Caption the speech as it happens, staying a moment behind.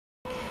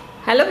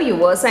Hello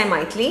viewers, I am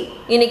Maithili.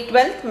 In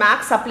 12th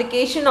Max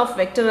Application of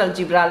Vector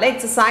Algebra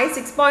exercise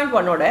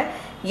 6.1 oda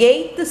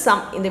 8th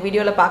sum in the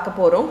video la paaka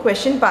porom.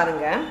 Question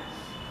parunga.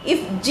 If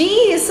G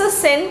is a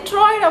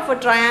centroid of a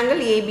triangle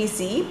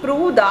ABC,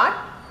 prove that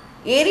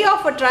area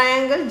of a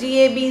triangle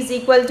GAB is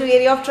equal to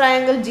area of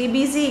triangle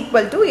GBC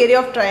equal to area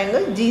of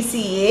triangle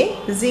GCA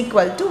is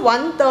equal to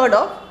 1/3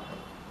 of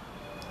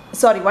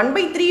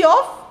 1/3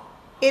 of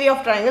area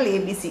of triangle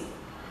ABC.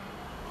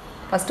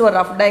 First ஒரு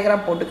rough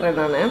diagram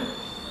போட்டுக்கிறேன் நானு.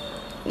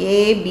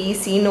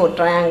 ABC ன்னு ஒரு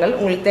triangle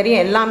உங்களுக்கு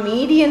தெரியும் எல்லா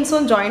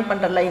மீடியன்ஸும் join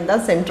பண்ற line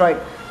தான் சென்ட்ராய்டு.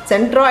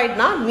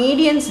 சென்ட்ராய்டுனா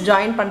மீடியன்ஸ்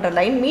ஜாயின் பண்ற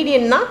லைன்.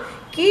 மீடியன்னா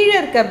கீழே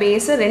இருக்க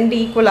பேஸ் ரெண்டு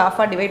ஈக்குவல்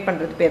ஆஃபா டிவைட்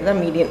பண்றது பேர்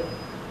தான் மீடியன்.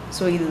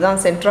 ஸோ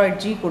இதுதான்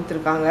சென்ட்ராய்டு G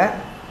கொடுத்துருக்காங்க.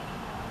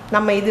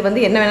 நம்ம இது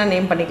வந்து என்ன வேணால்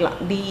நேம் பண்ணிக்கலாம்.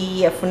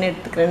 DEFன்னு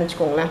எடுத்துக்கிறேன்னு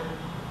வச்சுக்கோங்களேன்.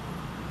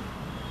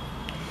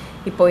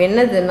 இப்போ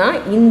என்னதுன்னா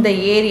இந்த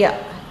ஏரியா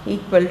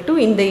equal to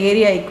இந்த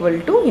ஏரியா equal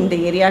to இந்த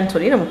ஏரியான்னு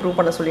சொல்லி நம்ம ப்ரூவ்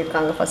பண்ண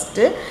சொல்லியிருக்காங்க.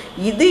 ஃபஸ்ட்டு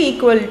இது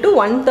equal to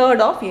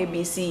 1/3 of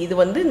ABC. இது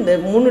வந்து இந்த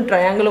மூணு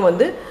ட்ரையாங்கிளும்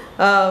வந்து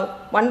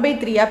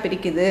 1/3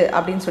 பிரிக்குது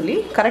அப்படின்னு சொல்லி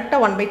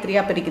கரெக்டாக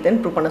 1/3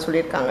 பிரிக்குதுன்னு ப்ரூவ் பண்ண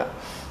சொல்லியிருக்காங்க.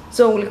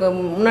 ஸோ உங்களுக்கு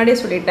முன்னாடியே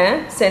சொல்லிட்டேன்,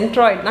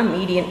 சென்ட்ராய்டுனா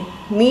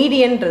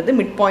மீடியன்றது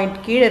மிட் பாயிண்ட்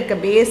கீழே இருக்க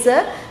பேஸை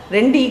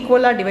ரெண்டு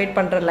ஈக்குவலாக டிவைட்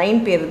பண்ணுற லைன்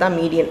பேர் தான்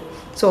மீடியன்.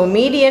 ஸோ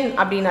மீடியன்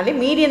அப்படின்னாலே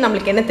மீடியன்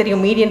நம்மளுக்கு என்ன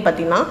தெரியும், மீடியன்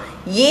பார்த்திங்கன்னா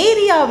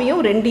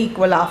ஏரியாவையும் ரெண்டு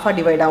ஈக்குவல் ஆஃபாக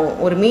டிவைட் ஆகும்.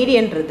 ஒரு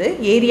மீடியன்றது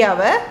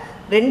ஏரியாவை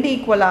ரெண்டு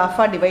ஈக்குவல்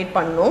ஆஃபாக டிவைட்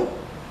பண்ணும்.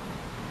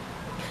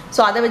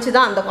 ஸோ அதை வச்சு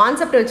தான் அந்த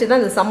கான்செப்டை வச்சு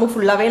தான் இந்த சம்மு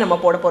ஃபுல்லாகவே நம்ம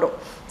போட போகிறோம்.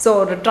 ஸோ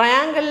ஒரு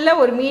ட்ரையாங்கிளில்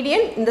ஒரு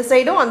மீடியன் இந்த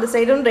சைடும் அந்த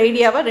சைடும்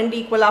ரேடியாவை ரெண்டு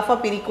ஈக்குவல் ஆஃபாக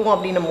பிரிக்கும்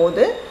அப்படின்னும்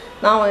போது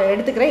நான்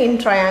எடுத்துக்கிறேன்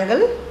இன்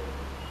ட்ரையாங்கிள்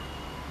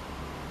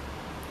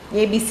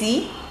ABC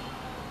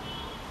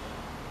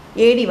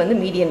AD வந்து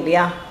மீடியன்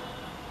இல்லையா.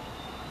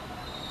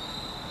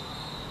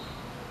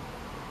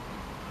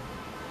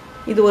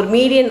 இது ஒரு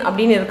மீடியன்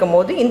அப்படின்னு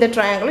இருக்கும்போது இந்த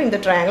ட்ரையாங்கிளும்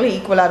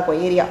ஈக்குவலாக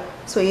இருக்கும் area.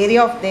 So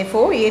area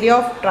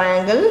of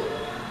triangle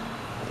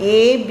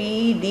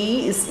ABD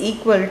is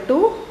equal to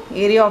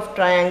area of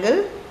triangle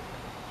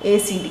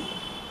ACD.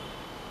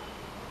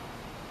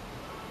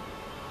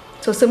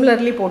 So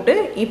similarly போட்டு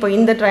இப்போ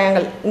இந்த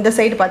ட்ரையாங்கிள் இந்த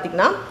சைடு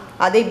பார்த்திங்கன்னா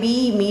அதே B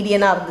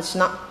மீடியனாக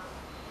இருந்துச்சுன்னா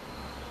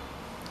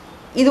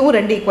இதுவும்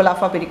ரெண்டு ஈக்குவல்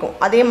ஆஃபாக பிரிக்கும்.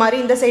 அதே மாதிரி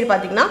இந்த சைடு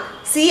பார்த்திங்கன்னா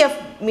CF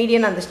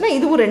மீடியனாக இருந்துச்சுன்னா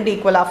இதுவும் ரெண்டு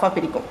ஈக்குவல் ஆஃபாக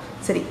பிரிக்கும்.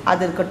 சரி,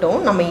 அது இருக்கட்டும்.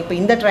 நம்ம இப்போ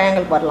இந்த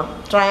ட்ரையாங்கிள் வரலாம்.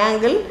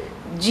 ட்ரையாங்கிள்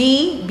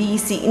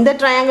GBC இந்த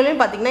ட்ரையாங்கிளையும்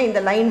பார்த்திங்கன்னா இந்த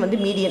லைன் வந்து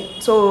மீடியன்.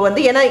 ஸோ வந்து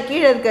ஏன்னா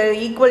கீழே இருக்க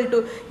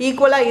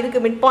ஈக்குவலாக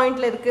இருக்குது, மிட்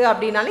பாயிண்டில் இருக்குது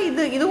அப்படின்னாலே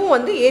இதுவும்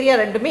வந்து ஏரியா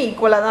ரெண்டுமே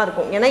ஈக்குவலாக தான்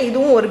இருக்கும். ஏன்னா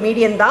இதுவும் ஒரு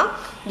மீடியன் தான்.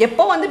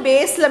 எப்போ வந்து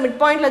பேஸில் மிட்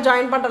பாயிண்டில்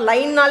ஜாயின் பண்ணுற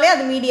லைன்னாலே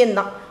அது மீடியன்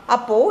தான்.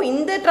 அப்போது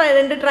இந்த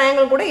ரெண்டு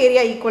ட்ரையாங்கிள் கூட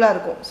ஏரியா ஈக்குவலாக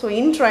இருக்கும். So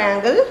in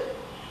triangle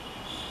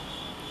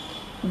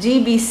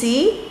GBC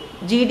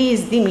GD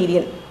is the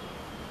median.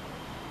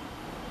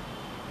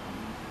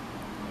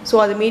 So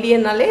அது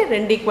மீடியன்னாலே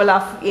ரெண்டு ஈக்குவல்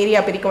ஆஃப் ஏரியா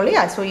பிரிக்கும்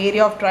இல்லையா. So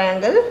area of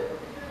triangle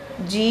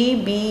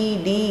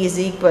GBD is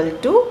equal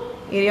to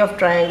area of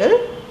triangle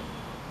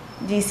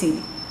GCD.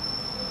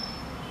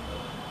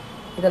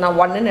 இதை நான்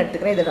 1ன்னு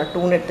எடுத்துக்கிறேன், இதை நான்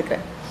 2ன்னு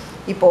எடுத்துக்கிறேன்.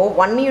 இப்போது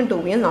 1ஐயும்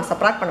 2ஐயும் நான்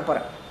சப்ராக்ட் பண்ண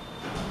போகிறேன்.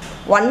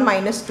 1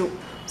 - 2.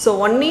 ஸோ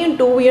 1ஐயும்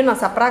 2ஐயும்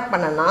நான் சப்ராக்ட்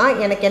பண்ணேன்னா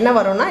எனக்கு என்ன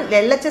வரும்னா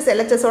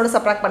LHSோட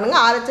சப்ராக்ட்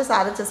பண்ணுங்கள்,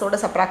 RHSோட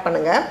சப்ராக்ட்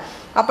பண்ணுங்கள்.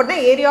 அப்படின்னா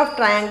area of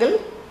triangle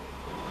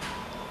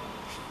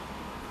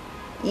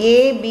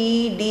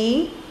ABD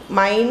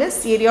minus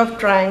area of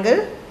triangle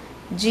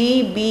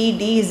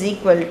GBD is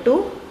equal to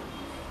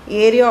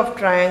area of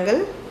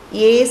triangle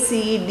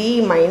ACD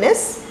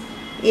minus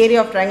area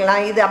of triangle.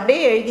 நான் இது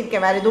அப்படியே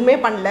எழுதியிருக்கேன், வேறு எதுவுமே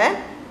பண்ணல.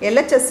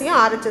 LHSையும்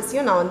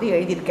RHSையும் நான் வந்து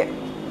எழுதியிருக்கேன்.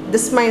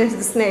 this minus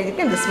thisன்னு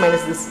எழுதியிருக்கேன், this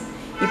minus this.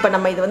 இப்போ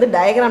நம்ம இது வந்து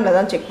டயக்ராமில்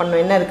தான் செக்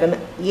பண்ணோம் என்ன இருக்குன்னு.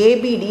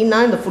 ABDனா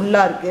இந்த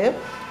ஃபுல்லாக இருக்குது,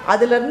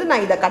 அதுலேருந்து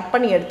நான் இதை கட்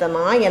பண்ணி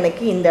எடுத்தேன்னா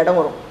எனக்கு இந்த இடம்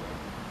வரும்.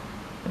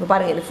 இப்போ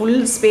பாருங்கள், இது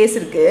ஃபுல் ஸ்பேஸ்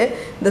இருக்குது.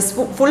 இந்த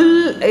ஃபுல்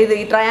இது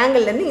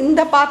ட்ரையாங்கிள்லேருந்து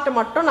இந்த பார்ட்டை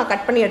மட்டும் நான்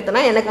கட் பண்ணி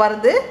எடுத்தேன்னா எனக்கு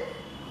வருது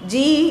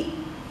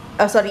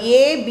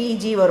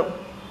ABG வரும்.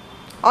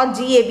 ஆர்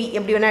GAB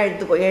எப்படி வேணால்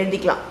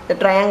எழுதிக்கலாம். இந்த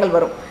ட்ரையாங்கிள்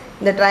வரும்.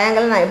 இந்த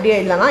ட்ரையாங்கிள் நான் எப்படி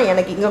எழுதலாம்னா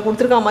எனக்கு இங்கே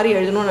கொடுத்துருக்க மாதிரி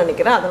எழுதணும்னு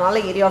நினைக்கிறேன்.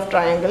 அதனால் ஏரியா ஆஃப்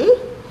ட்ரையாங்கிள்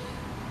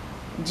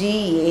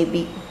GAB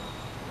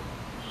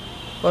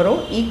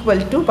வரும் ஈக்குவல்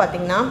டு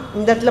பார்த்திங்கன்னா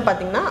இந்த இடத்துல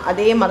பார்த்திங்கன்னா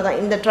அதே மாதிரி தான்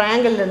இந்த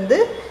ட்ரையாங்கிள்லேருந்து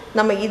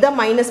நம்ம இதை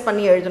மைனஸ்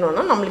பண்ணி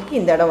எழுதணும்னா நம்மளுக்கு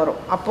இந்த இடம் வரும்.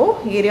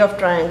 அப்போது area of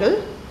triangle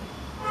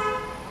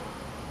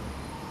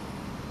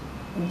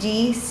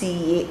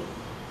GCA.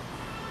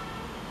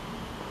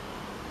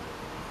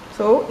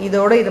 So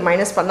இதோட இது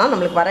மைனஸ் பண்ணால்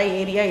நம்மளுக்கு வர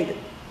ஏரியா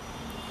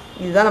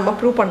இதுதான் நம்ம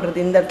ப்ரூவ் பண்ணுறது.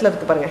 இந்த இடத்துல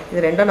இருக்குது பாருங்கள்,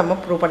 இது ரெண்டும் நம்ம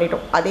ப்ரூவ்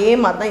பண்ணிட்டோம். அதே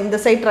மாதிரி தான் இந்த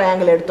சைட்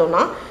ட்ரையாங்கிள்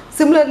எடுத்தோம்னா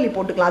சிமிலர்லி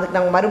போட்டுக்கலாம். அதுக்கு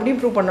நாங்கள்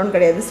மறுபடியும் ப்ரூவ் பண்ணோன்னு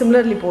கிடையாது.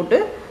 சிமிலர்லி போட்டு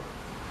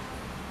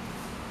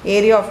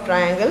area of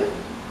triangle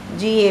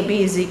GAB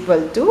is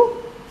equal to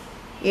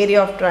area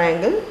of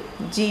triangle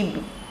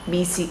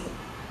GBC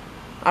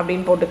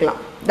அப்படின்னு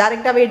போட்டுக்கலாம்.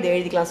 டைரெக்டாகவே இது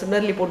எழுதிக்கலாம்.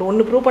 சிமிலர்லி போட்டு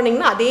ஒன்று ப்ரூவ்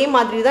பண்ணிங்கன்னா அதே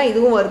மாதிரி தான்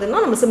இதுவும்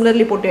வருதுன்னா நம்ம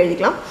சிமிலர்லி போட்டு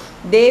எழுதிக்கலாம்.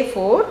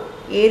 therefore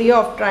area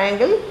of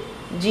triangle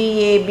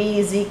GAB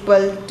is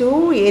equal to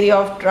area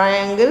of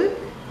triangle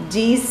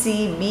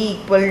GCA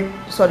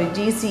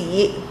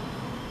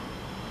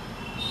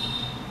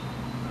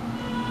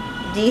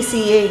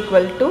GCA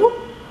equal to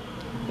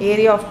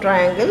area of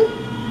triangle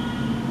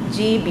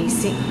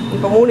GBC.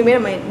 இப்போ மூணுமே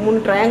நம்ம மூணு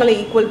ட்ரையாங்கிளை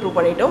ஈக்குவல் ப்ரூவ்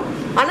பண்ணிட்டோம்.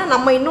 ஆனால்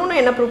நம்ம இன்னொன்று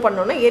என்ன ப்ரூவ்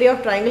பண்ணோம்னா ஏரியா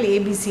ஆஃப் ட்ரையாங்கிள்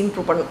ஏபிசின்னு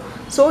ப்ரூவ் பண்ணணும்.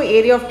 So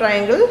area of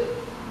triangle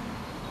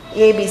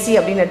ABC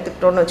அப்படின்னு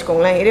எடுத்துக்கிட்டோன்னு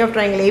வச்சுக்கோங்களேன். ஏரியா ஆஃப்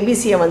ட்ரையாங்கிள்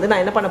ஏபிசியை வந்து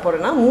நான் என்ன பண்ண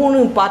போகிறேன்னா மூணு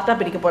பார்ட்டாக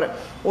பிரிக்க போகிறேன்.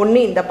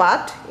 ஒன்று இந்த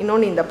பார்ட்,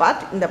 இன்னொன்று இந்த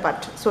பார்ட், இந்த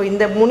பார்ட். ஸோ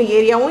இந்த மூணு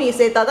ஏரியாவும்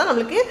சேர்த்தா தான்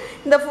நம்மளுக்கு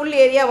இந்த ஃபுல்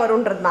ஏரியா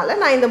வருன்றதுனால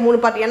நான் இந்த மூணு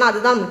பார்ட், ஏன்னா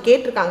அதுதான் நம்ம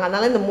கேட்டிருக்காங்க,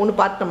 அதனால் இந்த மூணு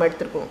பார்ட் நம்ம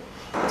எடுத்துருக்கோம்.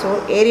 So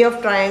area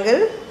of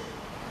triangle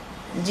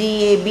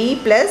GAB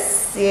plus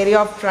area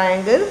of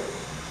triangle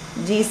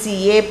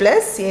GCA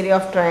plus area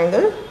of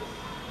triangle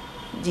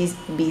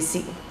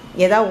GBC.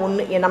 ஏதா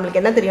ஒன்று நம்மளுக்கு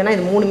என்ன தெரியும்னா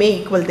இது மூணுமே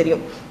ஈக்குவல்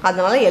தெரியும்.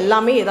 அதனால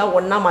எல்லாமே ஏதா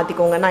ஒன்றா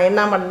மாற்றிக்கோங்க. நான்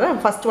என்ன பண்ணுறேன்,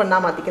 ஃபஸ்ட் ஒன்றா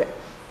மாற்றிக்கிறேன்.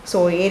 So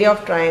area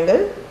of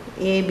triangle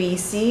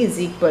ABC is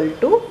equal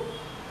to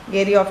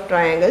area of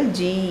triangle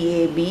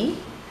GAB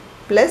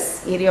plus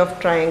area of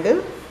triangle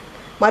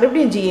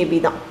மறுபடியும் GAB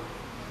தான்.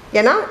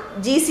 ஏன்னா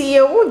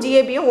GCAவும்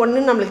GABயும்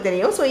ஒன்றுன்னு நம்மளுக்கு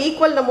தெரியும். ஸோ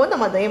ஈக்குவல்னும் போது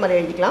நம்ம அதே மாதிரி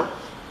எழுதிக்கலாம்.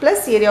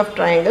 Plus area of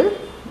triangle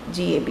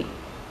GAB.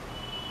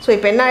 So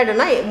இப்போ என்ன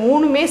ஆகிடும்னா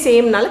மூணுமே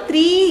சேம்னால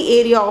 3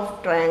 ஏரியா ஆஃப்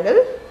ட்ரையாங்கிள்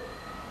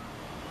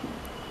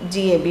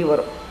GAB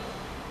வரும்.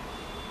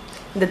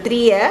 இந்த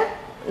 3ஐ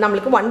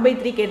நம்மளுக்கு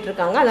 1/3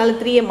 கேட்டிருக்காங்க. அதனால்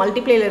 3ஐ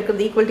மல்டிப்ளையில்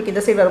இருக்கிறது ஈக்குவல்ட்டுக்கு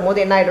இந்த சைடு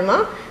வரும்போது என்ன ஆகிடும்னா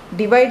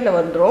டிவைடில்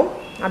வந்துடும்.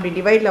 அப்படி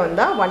டிவைடில்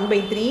வந்தால்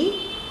 1/3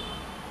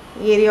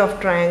 area of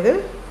triangle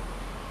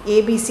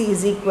ABC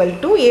is equal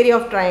to area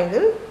of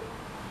triangle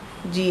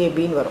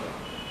GABன்னு வரும்.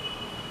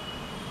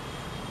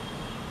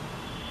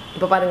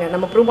 இப்போ பாருங்கள்,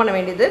 நம்ம ப்ரூவ் பண்ண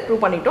வேண்டியது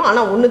ப்ரூவ் பண்ணிட்டோம்.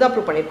 ஆனால் ஒன்று தான்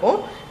ப்ரூவ் பண்ணியிருக்கோம்.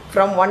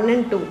 ஃப்ரம் 1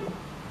 and 2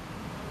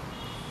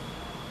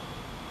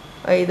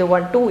 இது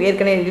 1 2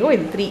 ஏற்கனவே எழுதியும்,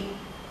 இது 3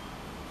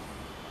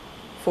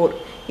 4.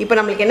 இப்போ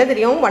நம்மளுக்கு என்ன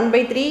தெரியும்,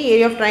 1/3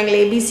 area of triangle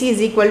ABC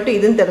is equal to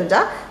இதுன்னு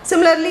தெரிஞ்சால்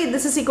similarly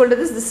this is equal to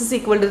this is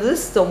equal to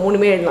this. So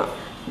மூணுமே எழுதலாம்.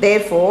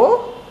 தேர்ஃபோர்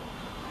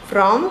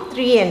ஃப்ரம்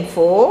 3 and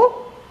 4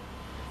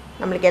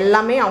 நம்மளுக்கு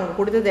எல்லாமே அவங்க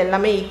கொடுத்தது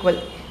எல்லாமே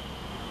ஈக்குவல்.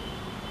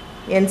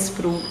 Ends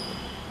prove.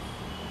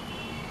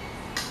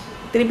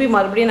 திருப்பி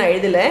மறுபடியும் நான்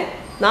எழுதலை,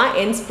 நான்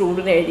என்ஸ்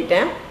ப்ரூவ்டுன்னு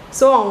எழுதிட்டேன்.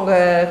 ஸோ அவங்க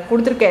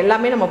கொடுத்துருக்க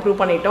எல்லாமே நம்ம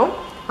ப்ரூவ் பண்ணிட்டோம்.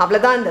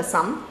 அவ்வளோதான் இந்த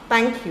சம்.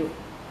 தேங்க்யூ.